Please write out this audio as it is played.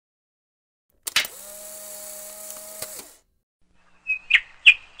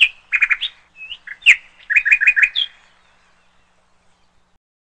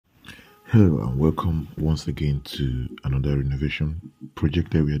Hello and welcome once again to another renovation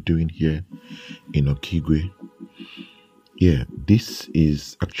project that we are doing here in Okigwe. Yeah, this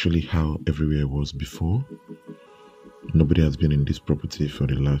is actually how everywhere was before. Nobody has been in this property for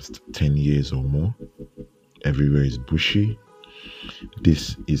the last 10 years or more. Everywhere is bushy.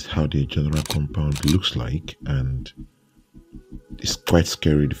 This is how the general compound looks like, and it's quite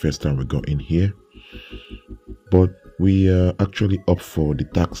scary the first time we got in here. But we are actually up for the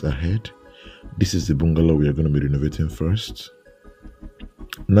tasks ahead. This is the bungalow we are going to be renovating first.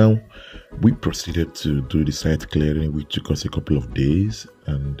 Now, we proceeded to do the site clearing, which took us a couple of days.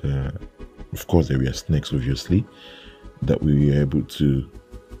 And of course, there were snakes, obviously, that we were able to,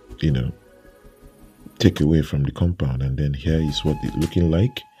 take away from the compound. And then here is what it's looking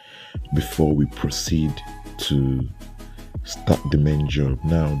like before we proceed to start the main job.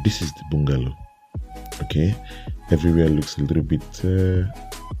 Now, this is the bungalow. Okay, everywhere looks a little bit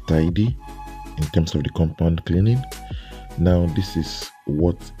tidy in terms of the compound cleaning. Now, this is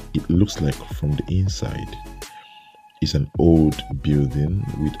what it looks like from the inside. It's an old building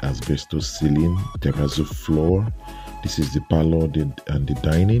with asbestos ceiling, terrazzo floor. This is the parlor and the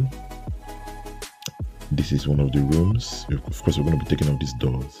dining. This is one of the rooms. Of course, we're going to be taking off these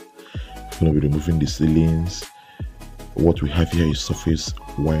doors. We're going to be removing the ceilings. What we have here is surface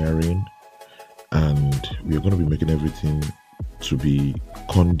wiring, and we are going to be making everything to be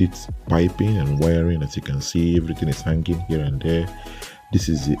conduit piping and wiring. As you can see, everything is hanging here and there. This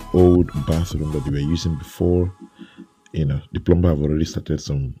is the old bathroom that we were using before. The plumber have already started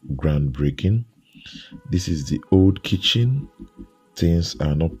some groundbreaking. This is the old kitchen. Things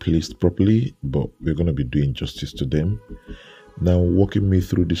are not placed properly, but we're going to be doing justice to them. Now, walking me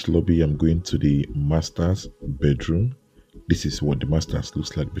through this lobby, I'm going to the master's bedroom. This is what the master's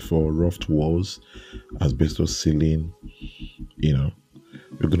looks like before. Roughed walls, asbestos ceiling.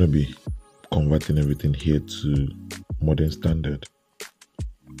 We're going to be converting everything here to modern standard.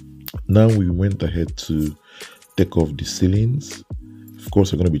 Now we went ahead to take off the ceilings. Of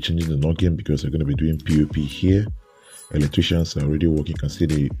course, we're going to be changing the noggin because we're going to be doing POP here. Electricians are already working. You can see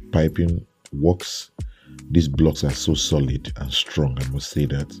the piping works. These blocks are so solid and strong, I must say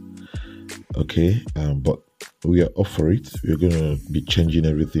that. Okay, but we are up for it. We're going to be changing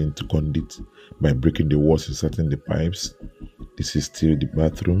everything to conduit by breaking the walls, inserting the pipes. This is still the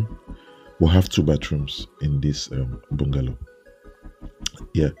bathroom. We'll have two bathrooms in this bungalow.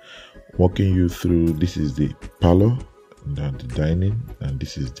 Yeah, walking you through, this is the parlor and the dining, and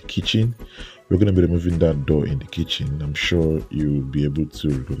this is the kitchen. We're going to be removing that door in the kitchen. I'm sure you'll be able to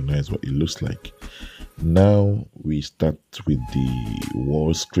recognize what it looks like. Now we start with the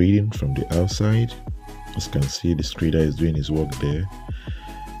wall screening from the outside. As you can see, the screeder is doing his work there.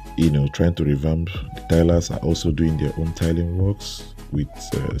 Trying to revamp. The tilers are also doing their own tiling works with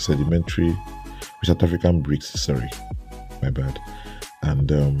sedimentary, with South African bricks. Sorry, my bad.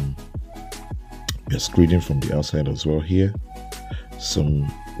 And we are screening from the outside as well here. Some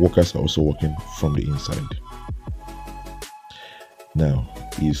workers are also working from the inside. Now,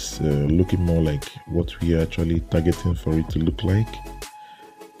 it's looking more like what we are actually targeting for it to look like.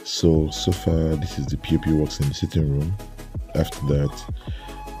 So far, this is the POP works in the sitting room. After that,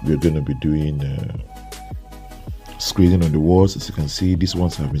 we're going to be doing screening on the walls. As you can see, these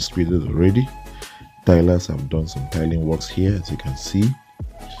ones have been screened already. Tilers have done some tiling works here, as you can see.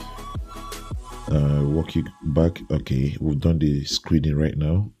 Walking back, okay, we've done the screening right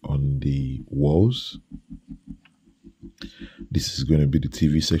now on the walls. This is going to be the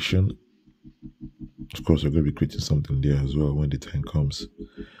TV section. Of course, we're going to be creating something there as well when the time comes.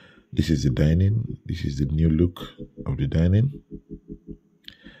 This is the dining. This is the new look of the dining.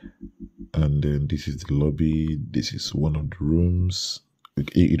 And then this is the lobby. This is one of the rooms.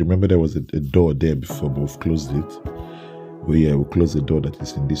 You remember there was a door there before, but we've closed it. Well, yeah, we'll close the door that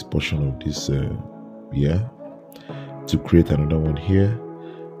is in this portion of this, to create another one here.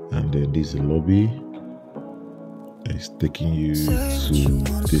 And then this is the lobby. It's taking you to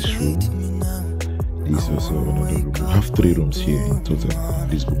this room. This is also another room. We have 3 rooms here in total in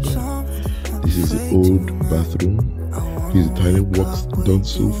this bungalow. This is the old bathroom. This is the tiling works done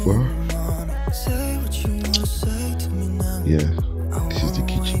so far. Yeah, this is the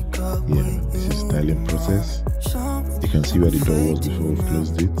kitchen. Yeah, this is the tiling process. You can see where the door was before we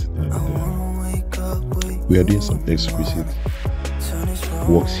closed it, and we are doing some exquisite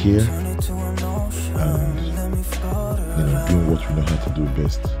works here, and doing what we know how to do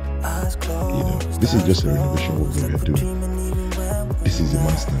best. This is just a renovation work that we are doing. This is the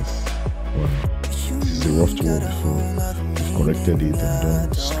master's one. This is the roughed wall before we've corrected it and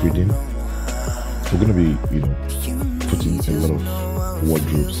done screeding. We're going to be, putting a lot of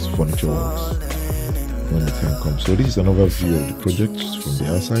wardrobes, furniture works when the time comes. So this is another view of the project from the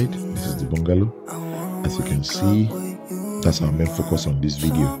outside. This is the bungalow. As you can see, that's our main focus on this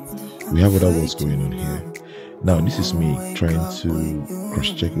video. We have other works going on here. Now this is me trying to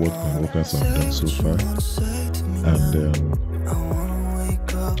cross-check what my workers have done so far, and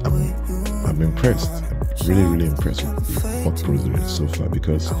I'm impressed. I'm really impressed with the work progress so far,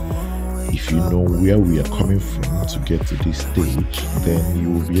 because if you know where we are coming from to get to this stage, then you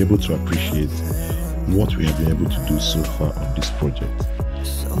will be able to appreciate what we have been able to do so far on this project.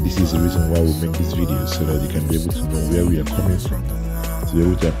 This is the reason why we make this video, so that you can be able to know where we are coming from, to be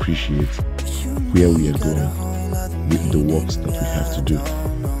able to appreciate where we are going with the works that we have to do.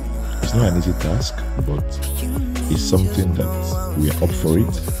 It's not an easy task, but it's something that we are up for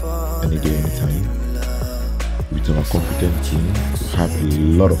it any day, anytime. With our competent team, we have a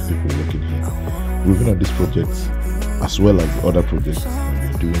lot of people working here. We've been on this project as well as the other projects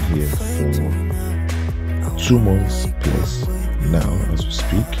that we're doing here for 2 months plus now as we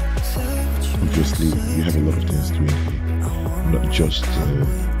speak. Obviously, we have a lot of things doing here, not just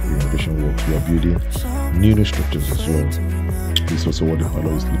renovation works. We are building new structures as well. This is also what the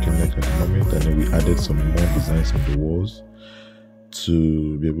parlor is looking like at the moment, and then we added some more designs on the walls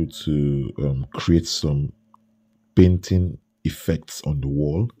to be able to create some painting effects on the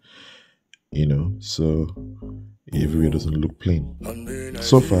wall, you know, so everywhere doesn't look plain.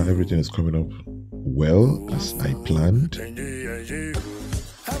 So far everything is coming up well as I planned,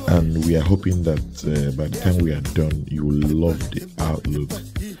 and we are hoping that by the time we are done, you will love the outlook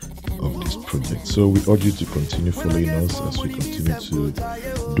of this project. So we urge you to continue following us as we continue to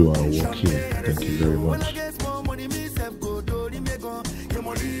do our work here. Thank you very much.